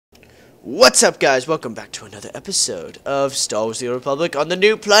What's up, guys? Welcome back to another episode of Star Wars: The Old Republic on the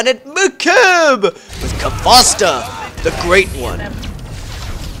new planet Makeb with Kavasta, the Great One.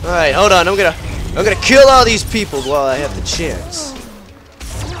 All right, hold on. I'm gonna kill all these people while I have the chance.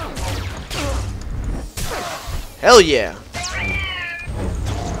 Hell yeah!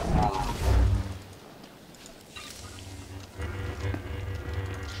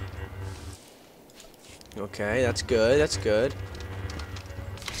 Okay, that's good. That's good.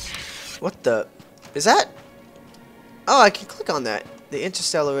 What the? Is that? Oh, I can click on that. The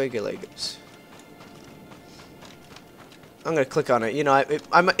interstellar regulators. I'm gonna click on it. You know,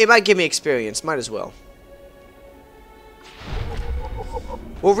 it might give me experience. Might as well.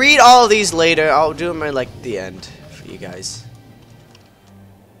 We'll read all of these later. I'll do them at like the end for you guys.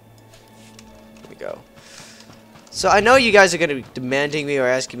 Here we go. So I know you guys are gonna be demanding me or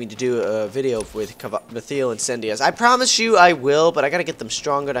asking me to do a video with Mathil and Sendias. I promise you I will, but I gotta get them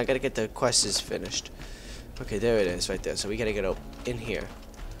stronger and I gotta get the quests finished. Okay, there it is, right there. So we gotta get in here.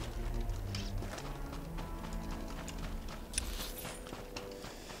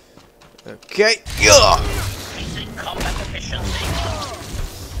 Okay, yeah. Increasing combat efficiency.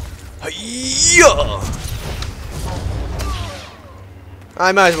 Yeah.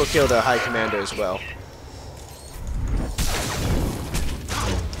 I might as well kill the High Commander as well.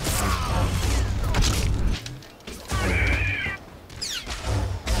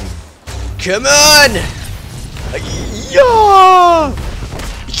 Come on! Yeah!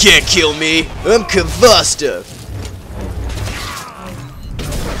 You can't kill me. I'm Kavasta.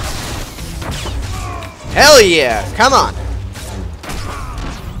 Hell yeah! Come on!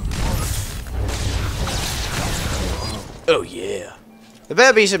 Oh yeah! There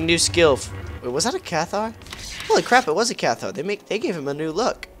better be some new skill. Wait, was that a Cathar? Holy crap! It was a Cathar. They gave him a new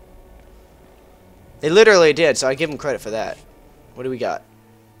look. They literally did. So I give him credit for that. What do we got?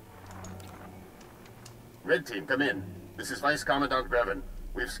 Red Team, come in. This is Vice Commandant Grevin.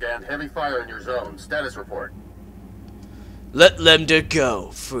 We've scanned heavy fire in your zone. Status report. Let Lemda go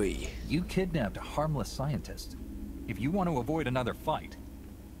free. You kidnapped a harmless scientist. If you want to avoid another fight,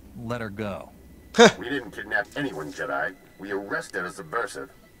 let her go. We didn't kidnap anyone, Jedi. We arrested a subversive.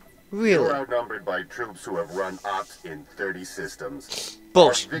 Really? You're outnumbered by troops who have run ops in 30 systems.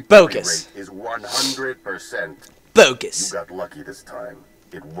 Bullshit. Bogus. Rate is 100%. Bogus. You got lucky this time.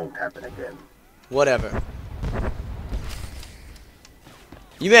 It won't happen again. Whatever.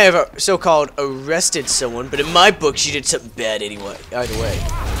 You may have so-called arrested someone, but in my books you did something bad anyway. Either way.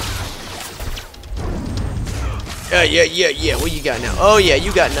 Yeah. What you got now? Oh yeah,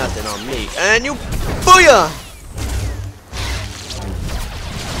 you got nothing on me. And you, booyah!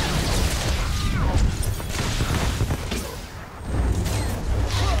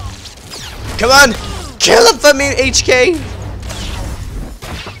 Come on, kill him for me, HK.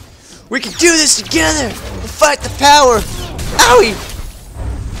 We can do this together! We'll fight the power! Owie!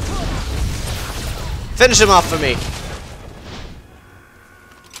 Finish him off for me.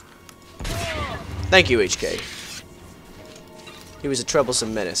 Thank you, HK. He was a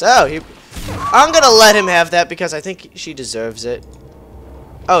troublesome menace. Oh, I'm gonna let him have that because I think she deserves it.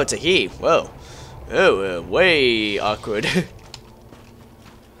 Oh, it's a he. Whoa. Oh, way awkward.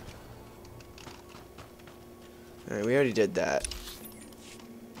 Alright, we already did that.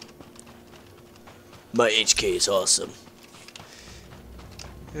 My HK is awesome.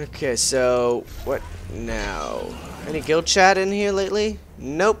 Okay, so what now? Any guild chat in here lately?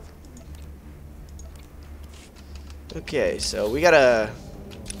 Nope. Okay, so we gotta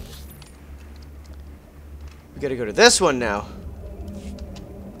go to this one now.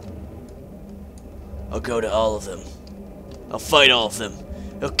 I'll go to all of them. I'll fight all of them.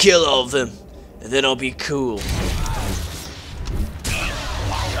 I'll kill all of them, and then I'll be cool.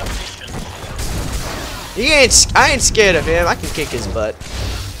 I ain't scared of him. I can kick his butt.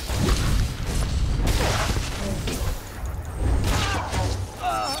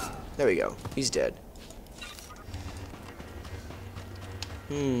 There we go. He's dead.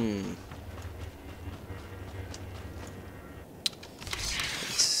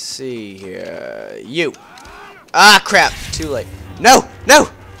 Let's see here. You. Ah, crap. Too late. No! No!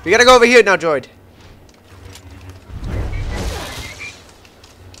 We gotta go over here now, droid.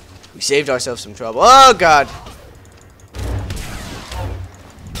 We saved ourselves some trouble. Oh, God.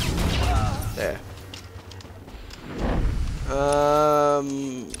 There.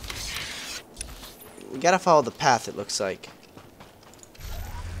 We gotta follow the path, it looks like.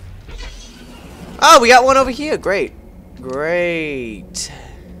 Oh, we got one over here. Great. Great.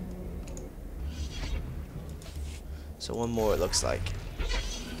 So one more, it looks like.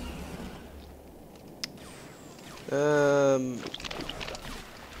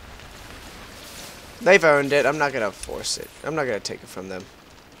 They've earned it. I'm not gonna force it. I'm not gonna take it from them.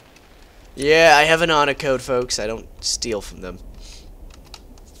 Yeah, I have an honor code, folks. I don't steal from them.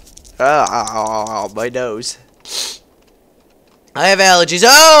 Oh, my nose. I have allergies.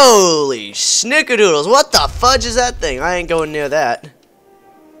 Holy snickerdoodles. What the fudge is that thing? I ain't going near that.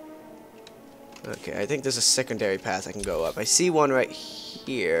 Okay, I think there's a secondary path I can go up. I see one right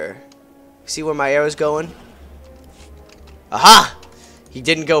here. See where my arrow's going? Aha! He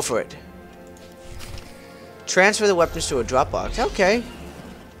didn't go for it. Transfer the weapons to a drop box. Okay.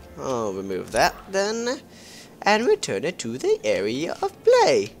 I'll remove that then. And return it to the area of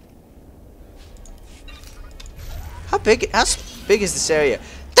play. How big is this area?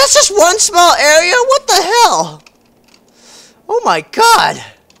 That's just one small area? What the hell? Oh my god.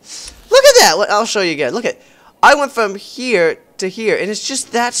 Look at that. I'll show you again. Look at. I went from here to here, and it's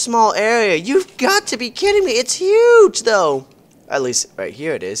just that small area. You've got to be kidding me. It's huge, though. At least right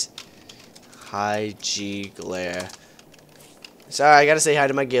here it is. High G glare. Sorry, I gotta say hi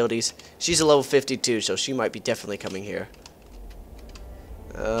to my guildies. She's a level 52, so she might be definitely coming here.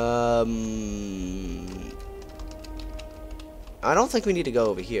 I don't think we need to go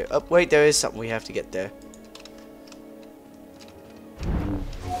over here. Oh, wait, there is something we have to get there.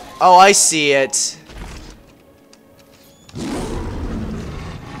 Oh, I see it.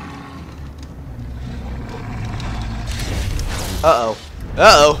 Uh-oh.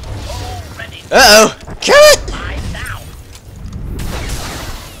 Uh-oh. Uh-oh. Kill it!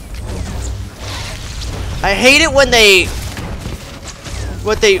 I hate it when they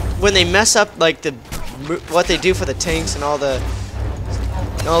mess up like what they do for the tanks and all that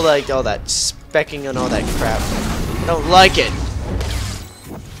specking and all that crap. I don't like it.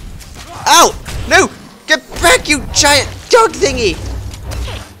 Ow! No! Get back, you giant dog thingy!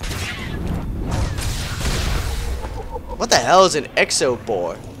 What the hell is an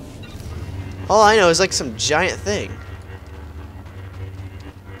exobore? All I know is like some giant thing.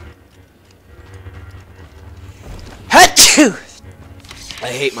 I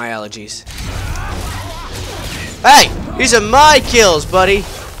hate my allergies. Hey! These are my kills, buddy!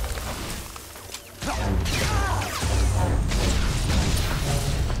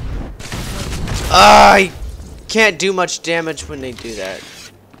 I can't do much damage when they do that.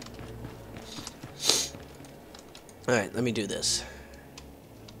 Alright, let me do this.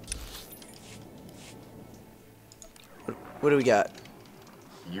 What do we got?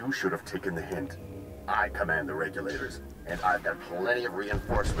 You should have taken the hint. I command the Regulators, and I've got plenty of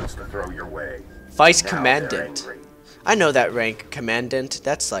reinforcements to throw your way. Vice Now Commandant. they're angry. I know that rank, Commandant.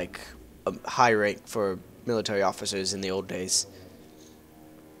 That's like a high rank for military officers in the old days.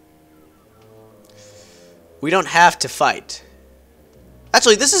 We don't have to fight.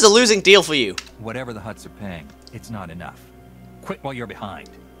 Actually, this is a losing deal for you. Whatever the Hutts are paying, it's not enough. Quit while you're behind.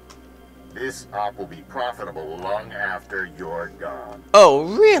 This op will be profitable long after you're gone.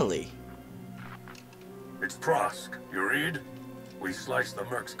 Oh, really? It's Prosk. You read? We sliced the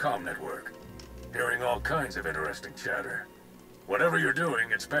Merc's comm network. Hearing all kinds of interesting chatter. Whatever you're doing,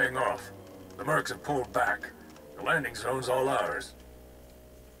 it's paying off. The Mercs have pulled back. The landing zone's all ours.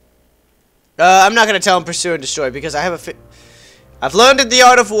 I'm not gonna tell him pursue and destroy because I have I've learned in the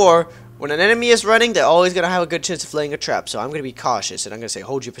art of war, when an enemy is running, they're always gonna have a good chance of laying a trap. So I'm gonna be cautious and I'm gonna say,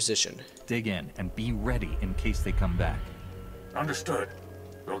 hold your position. Dig in and be ready in case they come back. Understood.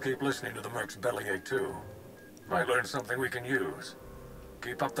 We'll keep listening to the Merc's bellyache too. Might learn something we can use.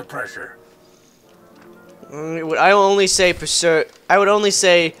 Keep up the pressure. I would only say pursue. I would only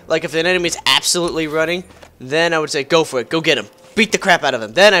say, like, if an enemy's absolutely running, then I would say go for it, go get him, beat the crap out of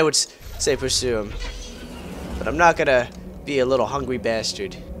him. Then I would say pursue him. But I'm not gonna be a little hungry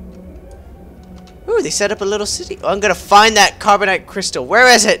bastard. Ooh, they set up a little city. Oh, I'm gonna find that carbonite crystal. Where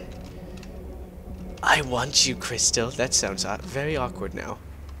is it? I want you, Crystal. That sounds very awkward now.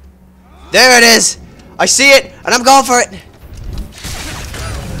 There it is. I see it, and I'm going for it.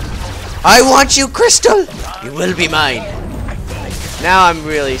 I want you, Crystal. You will be mine. Now I'm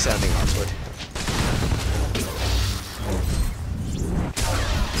really sounding awkward.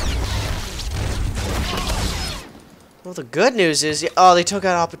 Well, the good news is, oh, they took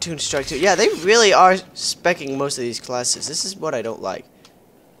out Opportune Strike too. Yeah, they really are speccing most of these classes. This is what I don't like.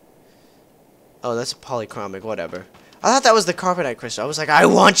 Oh, that's a polychromic, whatever. I thought that was the carbonite crystal. I was like, I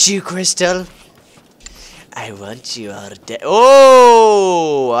want you, Crystal. I want you all day.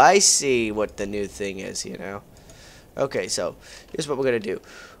 Oh, I see what the new thing is, you know. Okay, so here's what we're gonna do.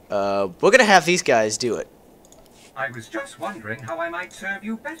 We're gonna have these guys do it. I was just wondering how I might serve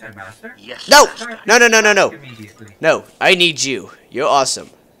you better, Master. Yes. No, no. Immediately. No, I need you. You're awesome.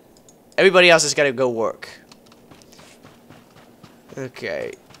 Everybody else has got to go work.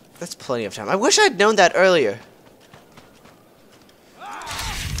 Okay. That's plenty of time. I wish I'd known that earlier.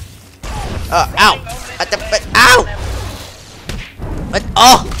 Ow! Ow!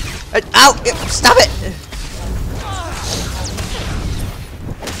 Ow! Stop it!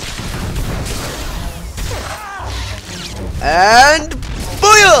 And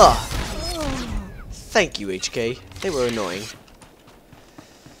booyah! Thank you, HK. They were annoying.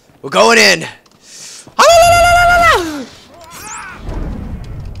 We're going in.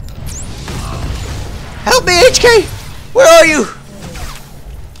 Help me, HK! Where are you?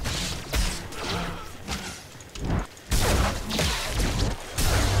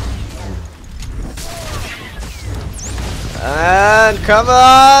 And come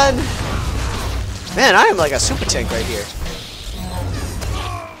on! Man, I am like a super tank right here.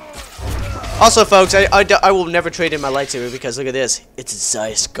 Also, folks, I will never trade in my lightsaber because look at this. It's a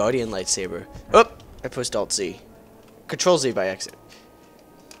Zeiss Guardian lightsaber. Oh, I pushed Alt Z. Control Z by accident.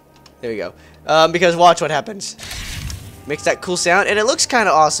 There we go. Because watch what happens. Makes that cool sound, and it looks kind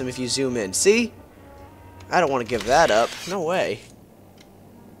of awesome if you zoom in. See? I don't want to give that up. No way.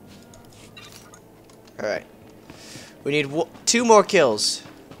 Alright. We need 2 more kills.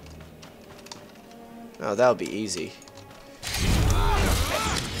 Oh, that'll be easy.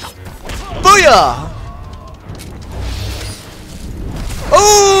 Booyah!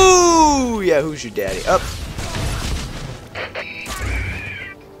 Oh! Yeah, who's your daddy? Up.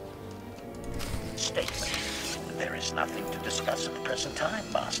 Statement. There is nothing to discuss at the present time,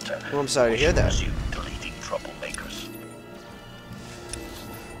 Master. Well, I'm sorry to hear that. Resume deleting troublemakers.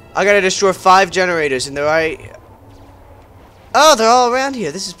 I gotta destroy 5 generators, and they're right. Oh, they're all around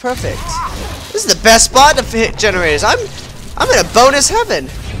here. This is perfect. This is the best spot to hit generators. I'm in a bonus heaven.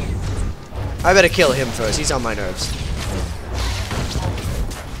 I better kill him first. He's on my nerves.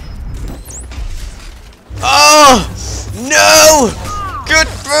 Oh no! Get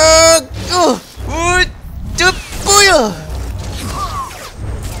back! Oh, booyah!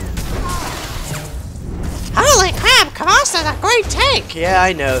 Holy crap! Kavasta's a great tank. Yeah,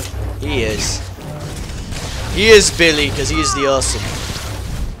 I know. He is. He is Billy, because he is the awesome.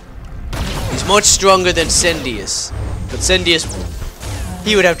 He's much stronger than Sendius. But Sendius,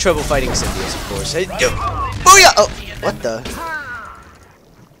 he would have trouble fighting Sendius, of course. Hey, booyah! Oh, what the?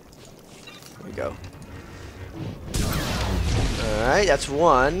 There we go. Alright, that's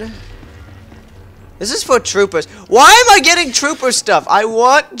 1. This is for troopers. Why am I getting trooper stuff? I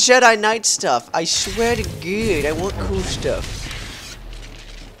want Jedi Knight stuff. I swear to God, I want cool stuff.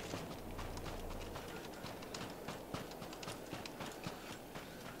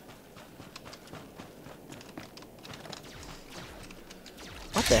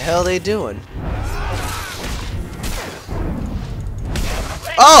 What the hell are they doing?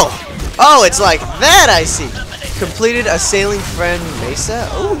 Oh! Oh, it's like that, I see. Completed a sailing friend Mesa?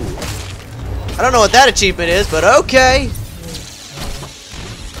 Ooh. I don't know what that achievement is, but okay.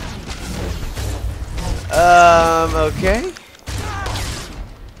 Okay.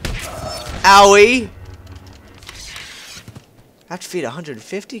 Owie. I have to feed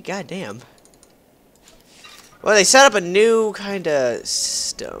 150? Goddamn. Well, they set up a new kind of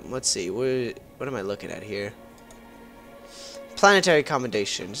system. Let's see. What am I looking at here? Planetary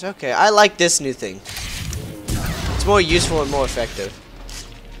accommodations. Okay, I like this new thing. It's more useful and more effective.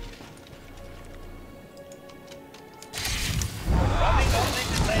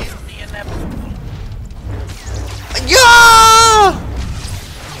 Yeah!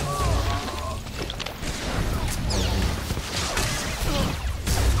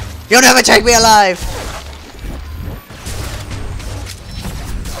 You'll never take me alive!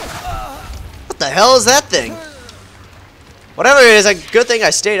 What the hell is that thing? Whatever it is, a good thing I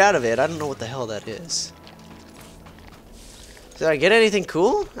stayed out of it. I don't know what the hell that is. Did I get anything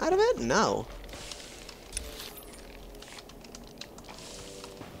cool out of it? No.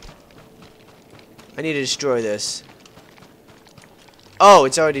 I need to destroy this. Oh,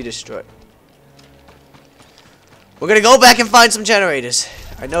 it's already destroyed. We're gonna go back and find some generators.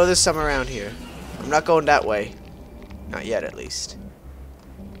 I know there's some around here. I'm not going that way. Not yet, at least.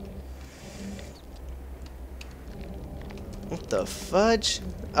 What the fudge?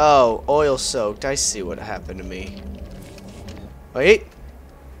 Oh, oil soaked. I see what happened to me. Wait.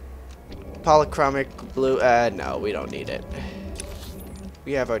 Polychromic blue. No, we don't need it.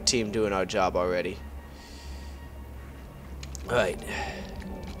 We have our team doing our job already. Alright.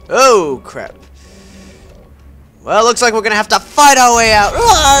 Oh, crap. Well, looks like we're gonna have to fight our way out.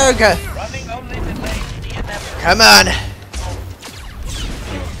 Okay. Come on.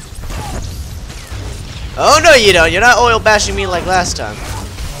 Oh, no, you don't. You're not oil bashing me like last time.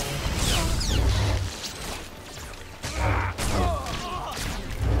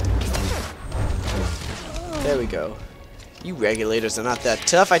 There we go. You regulators are not that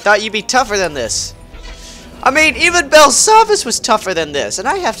tough. I thought you'd be tougher than this. I mean, even Belsavis was tougher than this, and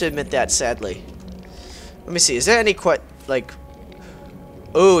I have to admit that, sadly. Let me see. Is there any like?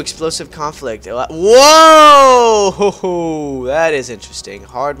 Oh, explosive conflict. Whoa! That is interesting.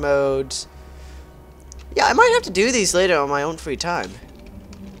 Hard modes. Yeah, I might have to do these later on my own free time.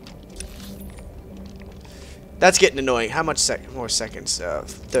 That's getting annoying. How much more seconds?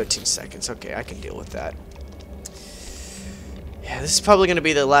 13 seconds. Okay, I can deal with that. Yeah, this is probably going to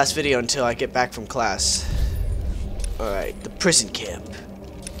be the last video until I get back from class. Alright, the prison camp.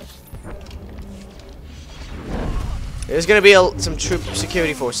 There's going to be some troop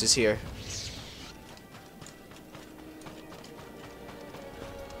security forces here.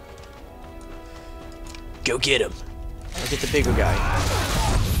 Go get him. I'll get the bigger guy.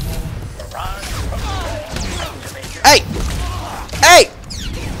 Hey! Hey!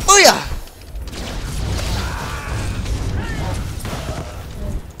 Booyah!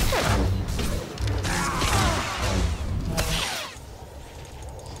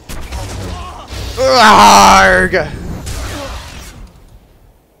 Arrgh!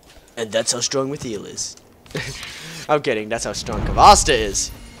 And that's how strong Mathiel is. I'm kidding, that's how strong Kavasta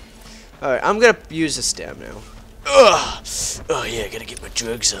is. Alright, I'm gonna use a stam now. Ugh! Oh yeah, gotta get my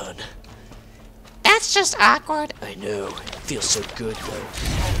drugs on. That's just awkward. I know. It feels so good though.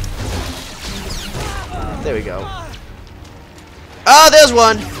 There we go. Oh, there's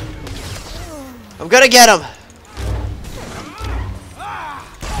one! I'm gonna get him!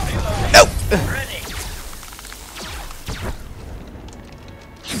 Nope!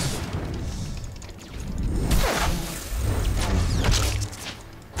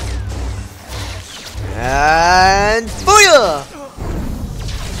 And booyah!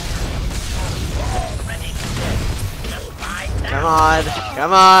 Come on,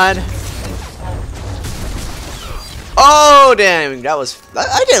 come on! Oh damn! That was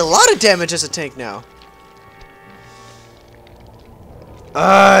I did a lot of damage as a tank now.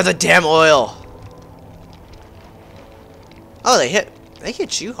 The damn oil. Oh, they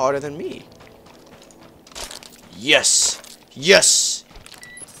hit you harder than me. Yes, yes.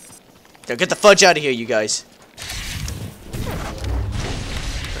 Now get the fudge out of here, you guys.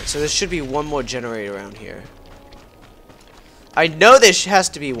 Alright, so there should be one more generator around here. I know there has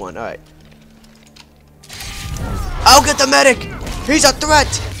to be one. Alright. I'll get the medic! He's a threat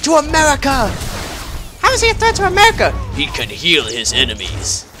to America! How is he a threat to America? He can heal his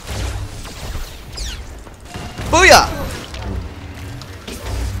enemies. Booyah!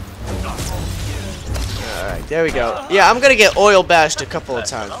 Alright, there we go. Yeah, I'm gonna get oil bashed a couple of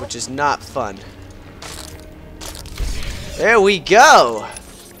times, which is not fun. There we go!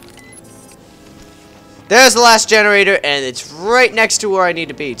 There's the last generator, and it's right next to where I need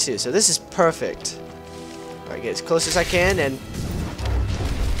to be, too. So this is perfect. Alright, get as close as I can, and...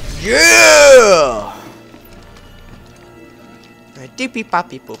 Yeah! Alright, deepy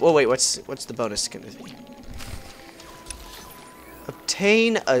poppy poop. Oh, wait, what's the bonus gonna be?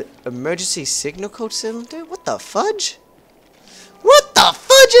 Obtain a emergency signal code cylinder? What the fudge? What the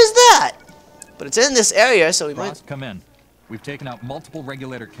fudge is that? But it's in this area, so we might... Come in. We've taken out multiple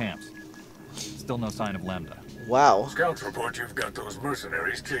regulator camps. Still no sign of Lambda. Wow. Scouts report you've got those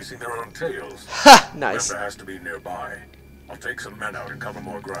mercenaries chasing their own tails. Ha! Nice. Lambda has to be nearby. I'll take some men out and cover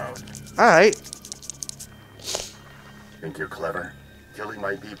more ground. Alright. Think you're clever? Killing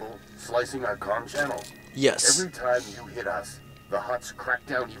my people? Slicing our comm channels? Yes. Every time you hit us, the Hutts crack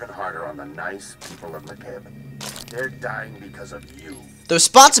down even harder on the nice people of Makeb. They're dying because of you. The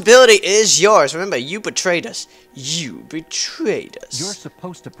responsibility is yours. Remember, you betrayed us. You betrayed us. You're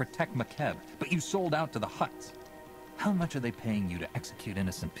supposed to protect Makeb, but you sold out to the Hutts. How much are they paying you to execute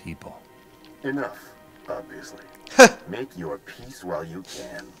innocent people? Enough, obviously. Make your peace while you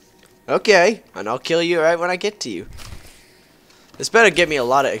can. Okay, and I'll kill you right when I get to you. This better give me a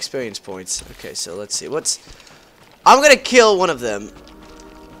lot of experience points. Okay, so let's see. I'm gonna kill one of them.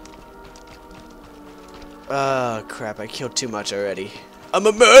 Oh, crap. I killed too much already. I'm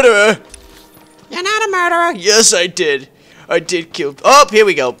a murderer! You're not a murderer! Yes, I did. I did kill... Oh, here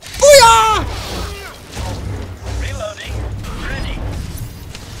we go. Booyah! Reloading. Ready.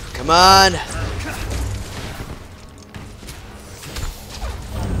 Come on.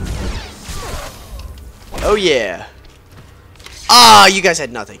 Oh, yeah. Ah, you guys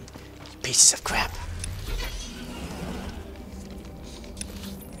had nothing. Pieces of crap.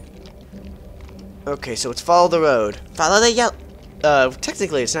 Okay, so it's follow the road. Follow the yellow...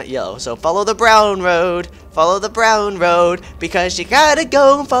 technically it's not yellow, so follow the brown road. Follow the brown road, because you gotta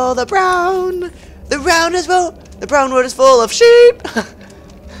go and follow the brown. The brown road is full of sheep.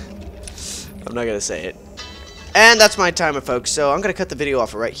 I'm not gonna say it. And that's my timer, folks. So I'm going to cut the video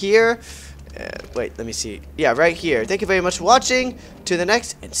off right here. Wait, let me see. Yeah, right here. Thank you very much for watching. To the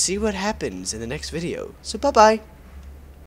next, and see what happens in the next video. So bye-bye.